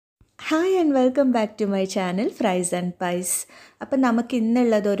Hi and welcome back to my channel fries and പൈസ്. അപ്പം നമുക്ക്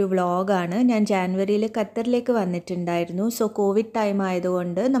ഇന്നുള്ളതൊരു വ്ളോഗാണ്. ഞാൻ ജാനുവരിയിൽ ഖത്തറിലേക്ക് വന്നിട്ടുണ്ടായിരുന്നു. സോ കോവിഡ് ടൈം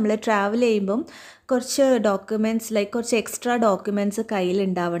ആയതുകൊണ്ട് നമ്മൾ ട്രാവൽ ചെയ്യുമ്പം കുറച്ച് ഡോക്യുമെൻറ്റ്സ് കുറച്ച് എക്സ്ട്രാ ഡോക്യുമെൻറ്റ്സ്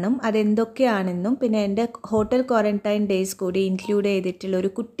കയ്യിലുണ്ടാവണം. അതെന്തൊക്കെയാണെന്നും പിന്നെ എൻ്റെ ഹോട്ടൽ ക്വാറൻറ്റൈൻ ഡേയ്സ് കൂടി ഇൻക്ലൂഡ് ചെയ്തിട്ടുള്ള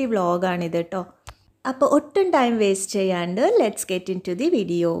ഒരു കുട്ടി വ്ളോഗാണിത് കേട്ടോ. അപ്പോൾ ഒട്ടും ടൈം വേസ്റ്റ് ചെയ്യാണ്ട് let's get in to the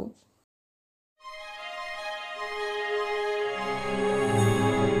video.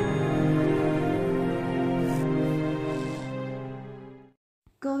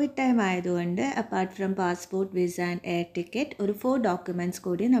 Covid time ആയതുകൊണ്ട് apart from passport, visa and air ticket ഒരു 4 ഡോക്യുമെൻറ്റ്സ്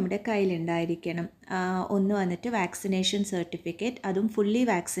കൂടി നമ്മുടെ കയ്യിലുണ്ടായിരിക്കണം. ഒന്ന് വന്നിട്ട് വാക്സിനേഷൻ സർട്ടിഫിക്കറ്റ്, അതും ഫുള്ളി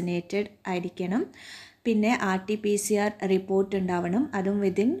വാക്സിനേറ്റഡ് ആയിരിക്കണം. പിന്നെ RT-PCR റിപ്പോർട്ട് ഉണ്ടാവണം, അതും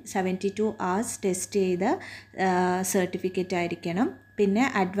വിതിൻ 72 hours ടെസ്റ്റ് ചെയ്ത സർട്ടിഫിക്കറ്റ് ആയിരിക്കണം. പിന്നെ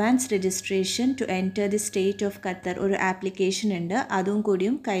advance registration to enter the state of Qatar ഒരു ആപ്ലിക്കേഷൻ ഉണ്ട്, അതും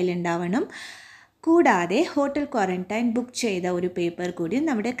കൂടിയും കയ്യിലുണ്ടാവണം. കൂടാതെ ഹോട്ടൽ ക്വാറൻറ്റൈൻ ബുക്ക് ചെയ്ത ഒരു പേപ്പർ കൂടി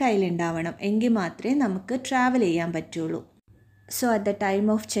നമ്മുടെ കയ്യിലുണ്ടാവണം. എങ്കിൽ മാത്രമേ നമുക്ക് ട്രാവൽ ചെയ്യാൻ പറ്റുള്ളൂ. So at the time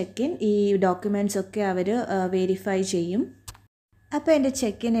of cheque in ഈ ഡോക്യുമെൻറ്റ്സ് ഒക്കെ അവർ വെരിഫൈ ചെയ്യും. അപ്പോൾ എൻ്റെ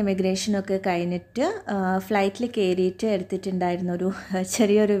ചെക്ക് ഇൻ ഇമിഗ്രേഷനൊക്കെ കഴിഞ്ഞിട്ട് ഫ്ലൈറ്റിൽ കയറിയിട്ട് എടുത്തിട്ടുണ്ടായിരുന്നൊരു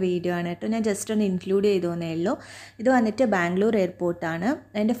ചെറിയൊരു വീഡിയോ ആണ് കേട്ടോ. ഞാൻ ജസ്റ്റ് ഒന്ന് ഇൻക്ലൂഡ് ചെയ്തോന്നേ ഉള്ളൂ. ഇത് വന്നിട്ട് ബാംഗ്ലൂർ എയർപോർട്ടാണ്.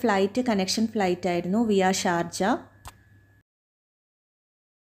 എൻ്റെ ഫ്ലൈറ്റ് കണക്ഷൻ ഫ്ലൈറ്റ് ആയിരുന്നു വിയ ഷാർജ.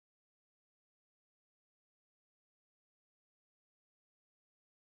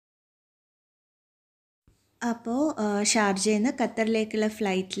 അപ്പോൾ ഷാർജയിൽ നിന്ന് ഖത്തറിലേക്കുള്ള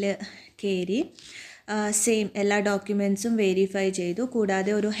ഫ്ലൈറ്റിൽ കയറി സെയിം എല്ലാ ഡോക്യുമെൻറ്റ്സും വെരിഫൈ ചെയ്തു.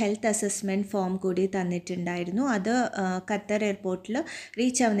 കൂടാതെ ഒരു ഹെൽത്ത് അസസ്മെൻറ്റ് ഫോം കൂടി തന്നിട്ടുണ്ടായിരുന്നു. അത് ഖത്തർ എയർപോർട്ടിൽ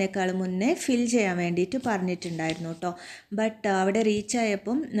റീച്ച് ആവുന്നേക്കാൾ മുന്നേ ഫിൽ ചെയ്യാൻ വേണ്ടിയിട്ട് പറഞ്ഞിട്ടുണ്ടായിരുന്നു കേട്ടോ. ബട്ട് അവിടെ റീച്ച്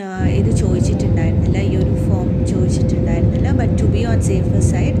ആയപ്പം ഇത് ചോദിച്ചിട്ടുണ്ടായിരുന്നില്ല, ഈ ഒരു form ചോദിച്ചിട്ടുണ്ടായിരുന്നില്ല. But to B on safer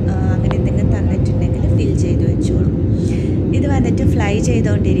side അങ്ങനെ എന്തെങ്കിലും തന്നിട്ടുണ്ടെങ്കിൽ ഫിൽ ചെയ്ത് വെച്ചോളൂ. ഇത് വന്നിട്ട് ഫ്ലൈ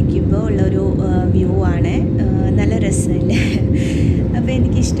ചെയ്തുകൊണ്ടിരിക്കുമ്പോൾ ഉള്ളൊരു വ്യൂ ആണ്. നല്ല രസമില്ലേ? അപ്പോൾ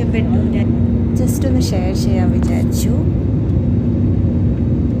എനിക്കിഷ്ടപ്പെട്ടു. ഞാൻ ജസ്റ്റ് ഒന്ന് ഷെയർ ചെയ്യാൻ വിചാരിച്ചു.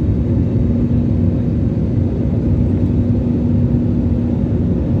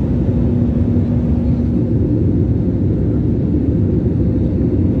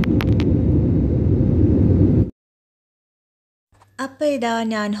 അപ്പോൾ ഇതാ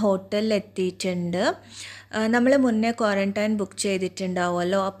ഞാൻ ഹോട്ടലിൽ എത്തിയിട്ടുണ്ട്. നമ്മൾ മുന്നേ ക്വാറൻറ്റൈൻ ബുക്ക്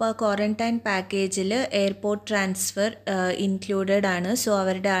ചെയ്തിട്ടുണ്ടാവുമല്ലോ. അപ്പോൾ ആ ക്വാറൻറ്റൈൻ പാക്കേജിൽ എയർപോർട്ട് ട്രാൻസ്ഫർ ഇൻക്ലൂഡഡ് ആണ്. സോ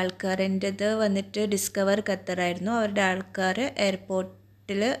അവരുടെ ആൾക്കാരെൻ്റെത് വന്നിട്ട് ഡിസ്കവർ ഖത്തറായിരുന്നു. അവരുടെ ആൾക്കാർ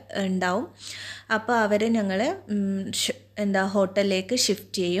എയർപോർട്ടിൽ ഉണ്ടാവും. അപ്പോൾ അവർ ഞങ്ങൾ ഹോട്ടലിലേക്ക്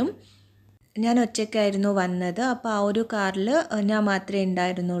ഷിഫ്റ്റ് ചെയ്യും. ഞാൻ ഒറ്റയ്ക്കായിരുന്നു വന്നത്. അപ്പോൾ ആ ഒരു കാറിൽ ഞാൻ മാത്രമേ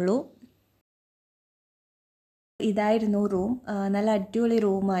ഉണ്ടായിരുന്നുള്ളൂ. ഇതായിരുന്നു റൂം. നല്ല അടിപൊളി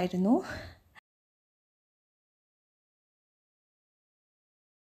റൂമായിരുന്നു.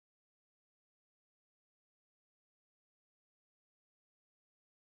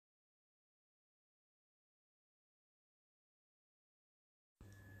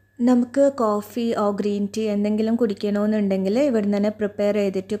 നമുക്ക് കോഫി ഗ്രീൻ ടീ എന്തെങ്കിലും കുടിക്കണമെന്നുണ്ടെങ്കിൽ ഇവിടെ നിന്ന് തന്നെ പ്രിപ്പയർ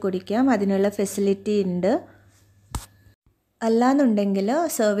ചെയ്തിട്ട് കുടിക്കാം. അതിനുള്ള ഫെസിലിറ്റി ഉണ്ട്. അല്ലാന്നുണ്ടെങ്കിൽ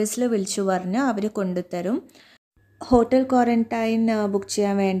സർവീസിൽ വിളിച്ചു പറഞ്ഞാൽ അവർ കൊണ്ടുതരും. ഹോട്ടൽ ക്വാറൻറ്റൈൻ ബുക്ക്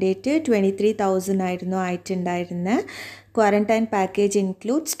ചെയ്യാൻ വേണ്ടിയിട്ട് 23,000 ആയിരുന്നു ആയിട്ടുണ്ടായിരുന്നത്. Quarantine package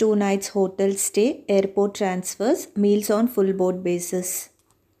includes 2 nights hotel stay, airport transfers, meals on full board basis.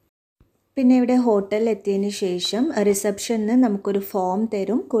 പിന്നെ ഇവിടെ ഹോട്ടലിൽ എത്തിയതിന് ശേഷം റിസപ്ഷനിൽ നമുക്കൊരു ഫോം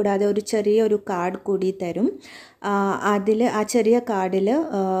തരും. കൂടാതെ ഒരു ചെറിയൊരു കാർഡ് കൂടി തരും. ആ ചെറിയ കാർഡിൽ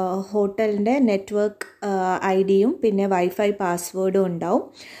ഹോട്ടലിൻ്റെ നെറ്റ്വർക്ക് ID-യും പിന്നെ വൈഫൈ പാസ്വേഡും ഉണ്ടാവും.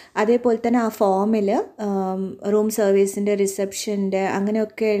 അതേപോലെ തന്നെ ആ ഫോമിൽ റൂം സർവീസിൻ്റെ, റിസപ്ഷൻ്റെ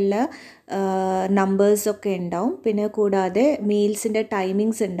അങ്ങനെയൊക്കെയുള്ള നമ്പേഴ്സൊക്കെ ഉണ്ടാവും. പിന്നെ കൂടാതെ മീൽസിൻ്റെ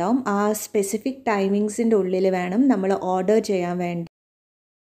ടൈമിങ്സ് ഉണ്ടാവും. ആ സ്പെസിഫിക് ടൈമിങ്സിൻ്റെ ഉള്ളിൽ വേണം നമ്മൾ ഓർഡർ ചെയ്യാൻ വേണ്ടി.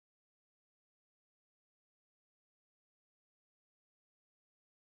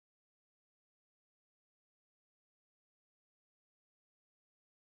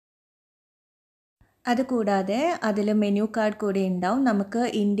 അതുകൂടാതെ അതിൽ മെനു കാർഡ് കൂടി ഉണ്ടാവും. നമുക്ക്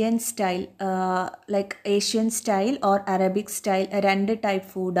Indian style, Asian style or Arabic style 2 type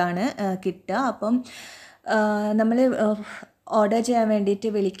ഫുഡാണ് കിട്ടുക. അപ്പം നമ്മൾ ഓർഡർ ചെയ്യാൻ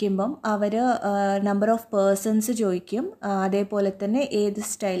വേണ്ടിയിട്ട് വിളിക്കുമ്പം അവർ നമ്പർ ഓഫ് പേഴ്സൺസ് ചോദിക്കും. അതേപോലെ തന്നെ ഏത്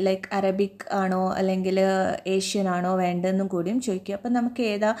സ്റ്റൈൽ, അറബിക് ആണോ അല്ലെങ്കിൽ ഏഷ്യൻ ആണോ വേണ്ടതെന്നും കൂടിയും ചോദിക്കും. അപ്പം നമുക്ക്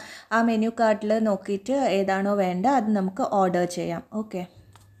ആ മെനു കാർഡിൽ നോക്കിയിട്ട് ഏതാണോ വേണ്ട അത് നമുക്ക് ഓർഡർ ചെയ്യാം. ഓക്കെ.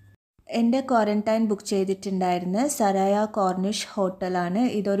 എൻ്റെ ക്വാറൻറ്റൈൻ ബുക്ക് ചെയ്തിട്ടുണ്ടായിരുന്ന സരായ കോർണിഷ് ഹോട്ടലാണ്.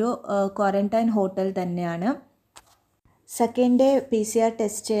 ഇതൊരു ക്വാറൻറ്റൈൻ ഹോട്ടൽ തന്നെയാണ്. സെക്കൻഡ് ഡേ PCR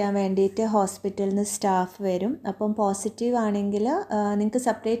ടെസ്റ്റ് ചെയ്യാൻ വേണ്ടിയിട്ട് ഹോസ്പിറ്റലിൽ നിന്ന് സ്റ്റാഫ് വരും. അപ്പം പോസിറ്റീവ് ആണെങ്കിൽ നിങ്ങൾക്ക്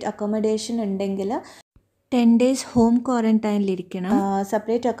സെപ്പറേറ്റ് അക്കോമഡേഷൻ ഉണ്ടെങ്കിൽ 10 days ഹോം ക്വാറൻറ്റൈനിലിരിക്കണം.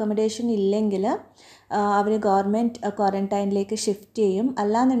 സെപ്പറേറ്റ് അക്കോമഡേഷൻ ഇല്ലെങ്കിൽ അവർ ഗവൺമെൻറ് ക്വാറൻറ്റൈനിലേക്ക് ഷിഫ്റ്റ് ചെയ്യും.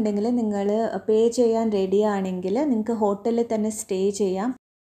 അല്ലാന്നുണ്ടെങ്കിൽ നിങ്ങൾ പേ ചെയ്യാൻ റെഡി ആണെങ്കിൽ നിങ്ങൾക്ക് ഹോട്ടലിൽ തന്നെ സ്റ്റേ ചെയ്യാം.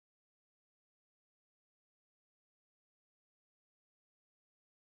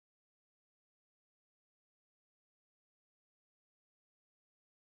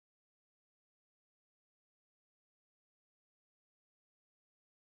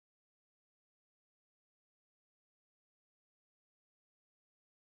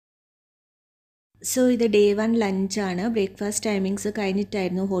 സോ ഇത് ഡേ 1 ലഞ്ചാണ്. ബ്രേക്ക്ഫാസ്റ്റ് ടൈമിങ്സ്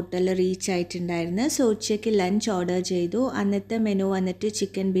കഴിഞ്ഞിട്ടായിരുന്നു ഹോട്ടലിൽ റീച്ച് ആയിട്ടുണ്ടായിരുന്നത്. സോ ഉച്ചയ്ക്ക് ലഞ്ച് ഓർഡർ ചെയ്തു. അന്നത്തെ മെനു വന്നിട്ട്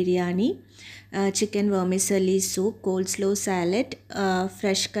chicken biryani, chicken vermicelli soup, coleslaw salad,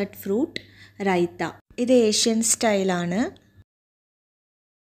 fresh cut fruit, raita. ഇത് ഏഷ്യൻ സ്റ്റൈലാണ്.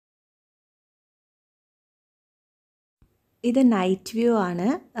 ഇത് നൈറ്റ് വ്യൂ ആണ്.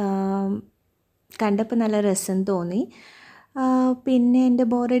 കണ്ടപ്പോൾ നല്ല രസം തോന്നി. പിന്നെ എൻ്റെ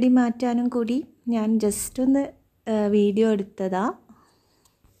ബോറടി മാറ്റാനും കൂടി ഞാൻ ജസ്റ്റ് ഒന്ന് വീഡിയോ എടുത്തതാ.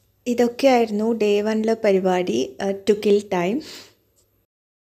 ഇതൊക്കെയായിരുന്നു ഡേ 1 പരിപാടി, ടു കിൽ ടൈം.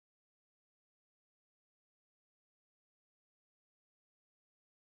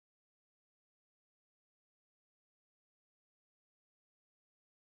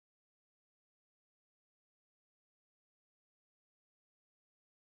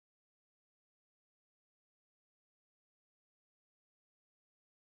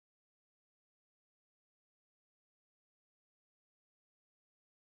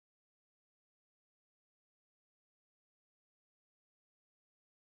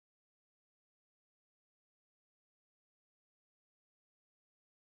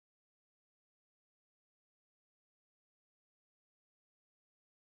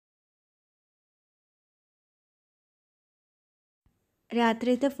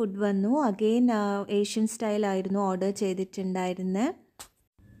 രാത്രിയത്തെ ഫുഡ് വന്നു. അഗെയിൻ ഏഷ്യൻ സ്റ്റൈലായിരുന്നു ഓർഡർ ചെയ്തിട്ടുണ്ടായിരുന്നത്.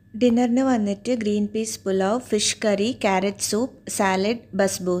 ഡിന്നറിന് വന്നിട്ട് green peas pulao, fish curry, carrot soup, salad,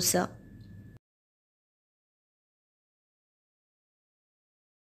 basbousa.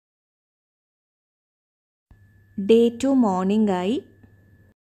 Day 2 morning ആയി.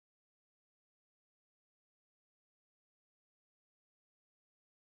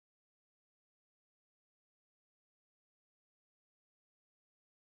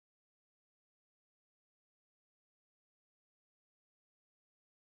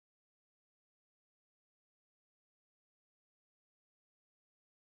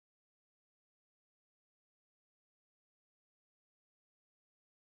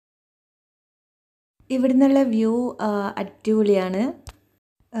 ഇവിടുന്നുള്ള വ്യൂ അടിപൊളിയാണ്.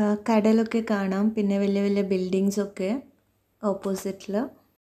 കടലൊക്കെ കാണാം, പിന്നെ വലിയ വലിയ ബിൽഡിങ്സൊക്കെ ഓപ്പോസിറ്റിൽ.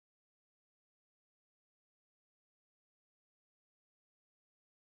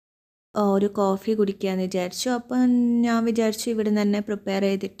 ഒരു കോഫി കുടിക്കാമെന്ന് വിചാരിച്ചു. അപ്പം ഞാൻ വിചാരിച്ചു ഇവിടെ നിന്ന് തന്നെ പ്രിപ്പയർ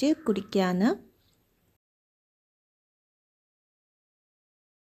ചെയ്തിട്ട് കുടിക്കാമെന്ന്.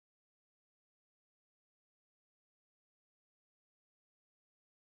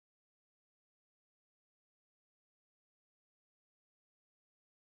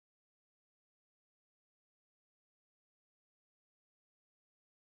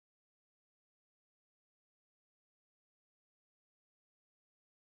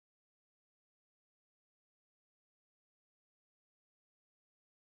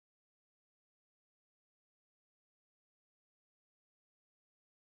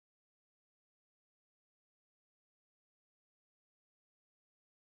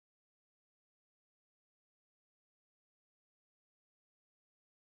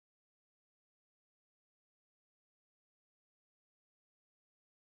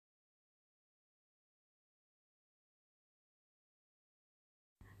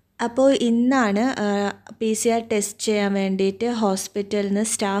 അപ്പോൾ ഇന്നാണ് PCR ടെസ്റ്റ് ചെയ്യാൻ വേണ്ടിയിട്ട് ഹോസ്പിറ്റലിൽ നിന്ന്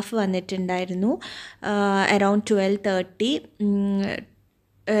സ്റ്റാഫ് വന്നിട്ടുണ്ടായിരുന്നു. അറൗണ്ട് 12:30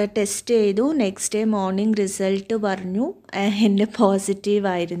 ടെസ്റ്റ് ചെയ്തു. നെക്സ്റ്റ് ഡേ മോർണിംഗ് റിസൾട്ട് പറഞ്ഞു എൻ്റെ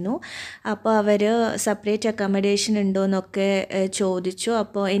പോസിറ്റീവായിരുന്നു. അപ്പോൾ അവർ സെപ്പറേറ്റ് അക്കോമഡേഷൻ ഉണ്ടോയെന്നൊക്കെ ചോദിച്ചു.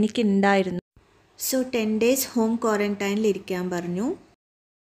 അപ്പോൾ എനിക്കുണ്ടായിരുന്നു. സോ 10 days ഹോം ക്വാറൻറ്റൈനിൽ ഇരിക്കാൻ പറഞ്ഞു.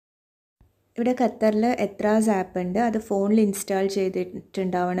 ഇവിടെ ഖത്തറിൽ എത്രാസ് ആപ്പ് ഉണ്ട്, അത് ഫോണിൽ ഇൻസ്റ്റാൾ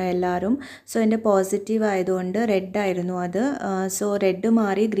ചെയ്തിട്ടുണ്ടാവണം എല്ലാവരും. സോ എൻ്റെ പോസിറ്റീവ് ആയതുകൊണ്ട് റെഡ് ആയിരുന്നു അത്. സോ റെഡ്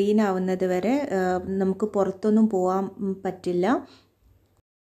മാറി ഗ്രീൻ ആവുന്നത് വരെ നമുക്ക് പുറത്തൊന്നും പോകാൻ പറ്റില്ല.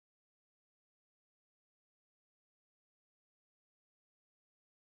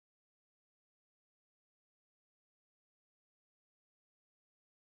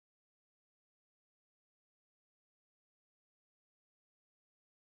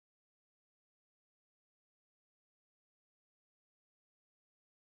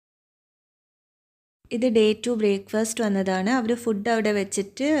 ഇത് ഡേ 2 ബ്രേക്ക്ഫാസ്റ്റ് വന്നതാണ്. അവർ ഫുഡ് അവിടെ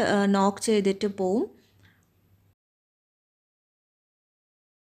വെച്ചിട്ട് നോക്ക് ചെയ്തിട്ട് പോവും.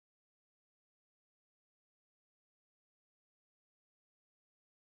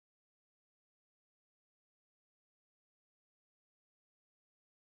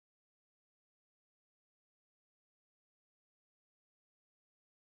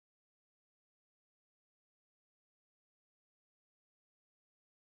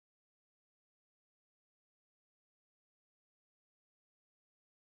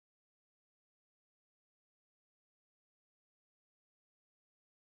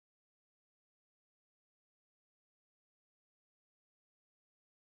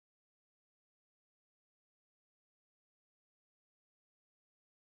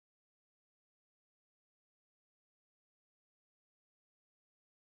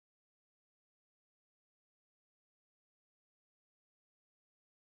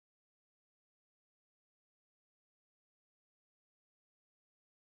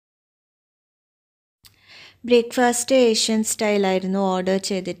 ബ്രേക്ക്ഫാസ്റ്റ് ഏഷ്യൻ സ്റ്റൈലായിരുന്നു ഓർഡർ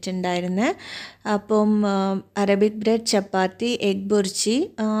ചെയ്തിട്ടുണ്ടായിരുന്നത്. അപ്പം അറബിക് ബ്രെഡ്, ചപ്പാത്തി, എഗ് ബുർജി,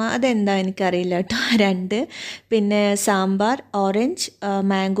 അതെന്താ എനിക്കറിയില്ല കേട്ടോ, 2. പിന്നെ sambar, orange,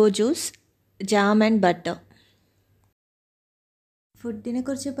 mango juice, jam and butter. ഫുഡിനെ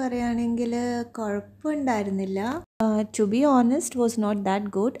കുറിച്ച് പറയുകയാണെങ്കിൽ കുഴപ്പമുണ്ടായിരുന്നില്ല. To be honest was not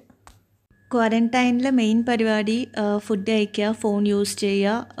that good. ക്വാറൻറ്റൈനിലെ main പരിപാടി ഫുഡ് കഴിക്കുക, ഫോൺ യൂസ്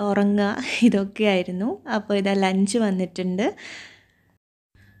ചെയ്യുക, ഉറങ്ങുക, ഇതൊക്കെയായിരുന്നു. അപ്പോൾ ഇതാ ലഞ്ച് വന്നിട്ടുണ്ട്.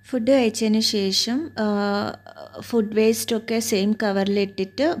 ഫുഡ് കഴിച്ചതിന് ശേഷം ഫുഡ് വേസ്റ്റൊക്കെ സെയിം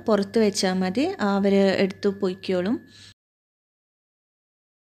കവറിലിട്ടിട്ട് പുറത്ത് വെച്ചാൽ മതി, അവർ എടുത്തു പൊയ്ക്കോളും.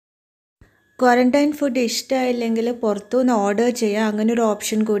 ക്വാറൻറ്റൈൻ ഫുഡ് ഇഷ്ടമായില്ലെങ്കിൽ പുറത്തുനിന്ന് ഓർഡർ ചെയ്യുക, അങ്ങനൊരു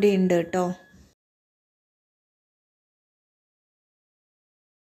ഓപ്ഷൻ കൂടി ഉണ്ട് കേട്ടോ.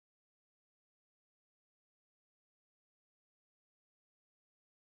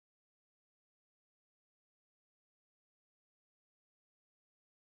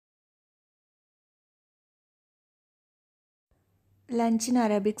 ലഞ്ചിന്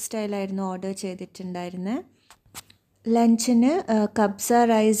അറബിക് സ്റ്റൈലായിരുന്നു ഓർഡർ ചെയ്തിട്ടുണ്ടായിരുന്നത്. ലഞ്ചിന് കബ്സ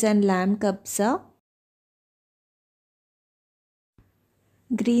rice and Lam kabsa,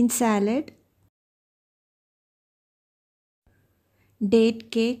 green salad, date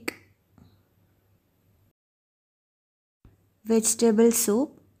cake, vegetable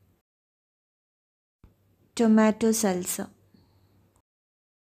soup, tomato salsa.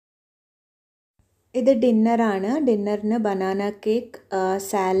 ഇത് ഡിന്നറാണ്. ഡിന്നറിന് banana cake,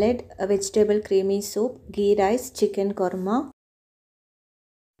 salad, vegetable creamy soup, ghee rice, chicken കൊർമ.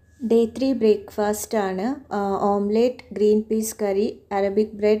 Day 3 breakfast ആണ്. Omelette, green peas curry,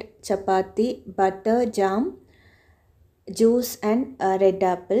 Arabic bread, chapati, butter, jam, juice and red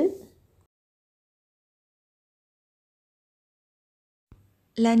apple.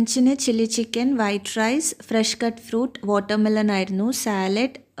 ലഞ്ചിന് chilli chicken, white rice, fresh cut fruit, watermelon ആയിരുന്നു,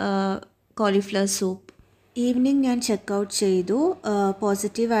 salad, cauliflower soup. Evening ഞാൻ checkout ചെയ്തു.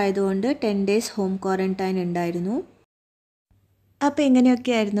 Positive ആയതുകൊണ്ട് 10 days home quarantine ഉണ്ടായിരുന്നു. അപ്പോൾ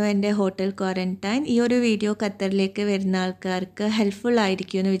ഇങ്ങനെയൊക്കെയായിരുന്നു എൻ്റെ hotel quarantine. ഈ ഒരു വീഡിയോ ഖത്തറിലേക്ക് വരുന്ന ആൾക്കാർക്ക് ഹെൽപ്ഫുൾ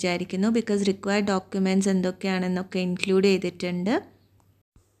ആയിരിക്കുമെന്ന് വിചാരിക്കുന്നു. ബിക്കോസ് റിക്വയർഡ് ഡോക്യുമെൻറ്റ്സ് എന്തൊക്കെയാണെന്നൊക്കെ ഇൻക്ലൂഡ് ചെയ്തിട്ടുണ്ട്.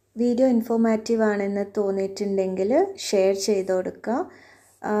 വീഡിയോ ഇൻഫോർമാറ്റീവ് ആണെന്ന് തോന്നിയിട്ടുണ്ടെങ്കിൽ ഷെയർ ചെയ്ത് കൊടുക്കുക.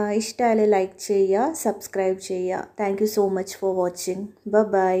 ഇഷ്ടമായാൽ ലൈക്ക് ചെയ്യുക, സബ്സ്ക്രൈബ് ചെയ്യുക. Thank you so much for watching.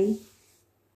 By.